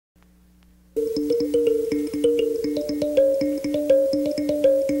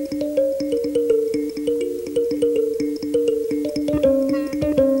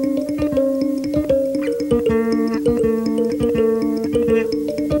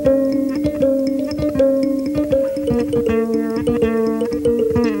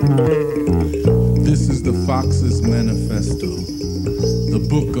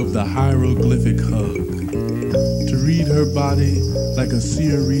the hieroglyphic hug. To read her body like a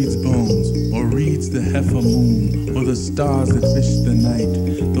seer reads bones, or reads the heifer moon, or the stars that fish the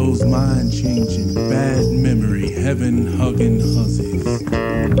night, those mind-changing, bad memory, heaven-hugging hussies.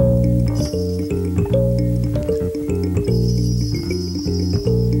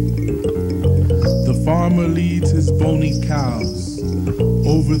 The farmer leads his bony cows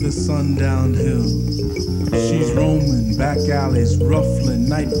over the sundown hill. She's roaming back alleys, ruffling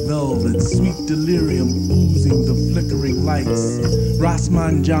night velvet, sweet delirium oozing the flickering lights.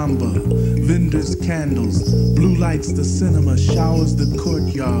 Rasman Jamba, vendors' candles, blue lights the cinema, showers the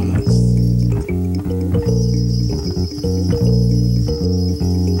courtyards.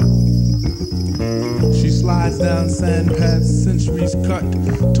 She slides down sand paths, centuries cut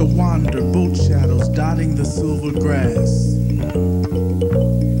to wander, boat shadows dotting the silver grass.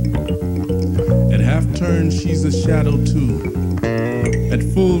 At half turn, she's a shadow too. At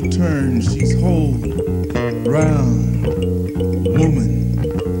full turn, she's whole, round, woman,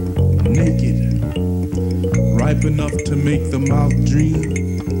 naked, ripe enough to make the mouth dream,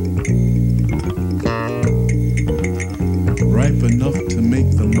 ripe enough to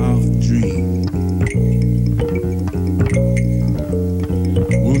make the mouth dream.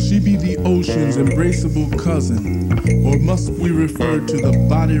 Will she be the ocean's embraceable cousin? Or must we refer to the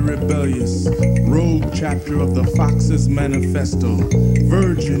body rebellious, rogue chapter of the Fox's Manifesto?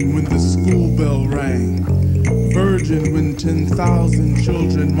 Virgin when the school bell rang, virgin when 10,000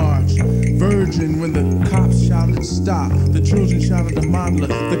 children marched, virgin when the cops shouted stop, the children shouted Amandla,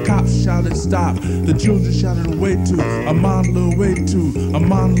 the cops shouted stop, the children shouted away to, Amandla away to,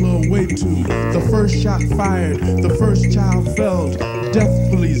 Amandla away to. The first shot fired, the first child felled, death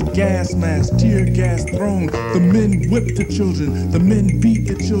police, gas masks, tear gas thrown. The men whipped the children, the men beat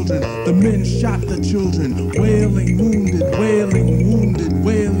the children, the men shot the children, wailing wounded, wailing wounded,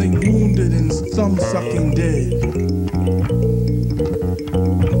 wailing wounded, and thumb sucking dead.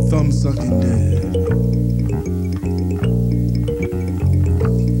 Thumb sucking dead.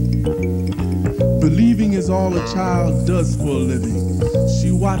 Believing is all a child does for a living.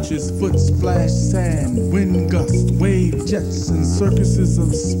 She watches foot splash sand, wind gust, wave jets, and circuses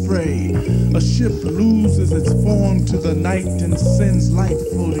of spray. A ship loses its form to the night and sends light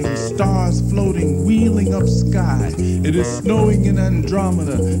floating, stars floating, wheeling up sky. It is snowing in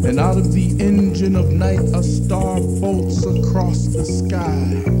Andromeda, and out of the engine of night a star bolts across the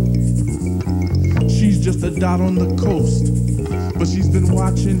sky. She's just a dot on the coast, but she's been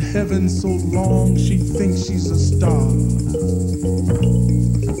watching heaven so long she thinks she's a star.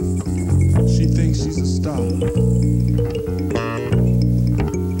 She thinks she's a star.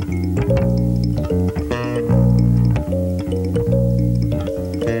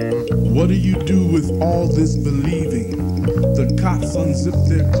 What do you do with all this believing? The cops unzip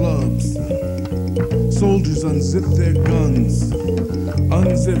their clubs, soldiers unzip their guns,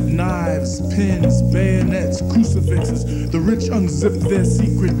 unzip knives, pens, bayonets, crucifixes. The rich unzip their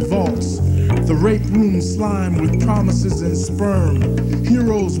secret vaults. The rape room slime with promises and sperm.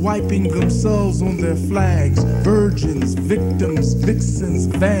 Heroes wiping themselves on their flags. Virgins, victims, vixens,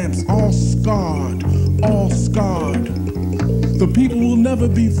 vamps, all scarred, all scarred. The people will never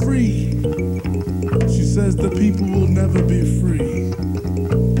be free. She says the people will never be free.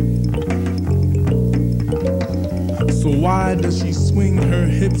 So why does she swing her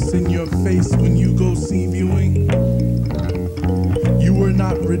hips in your face when you go see viewing? You were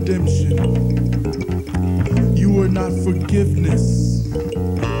not redemption. You were not forgiveness.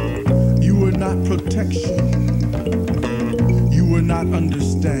 You were not protection. You were not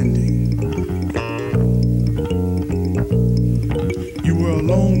understanding. You were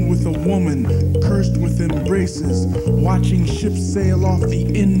alone with a woman, cursed with embraces, watching ships sail off the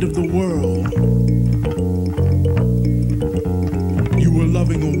end of the world. You were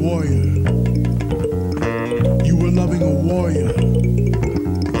loving a warrior. You were loving a warrior.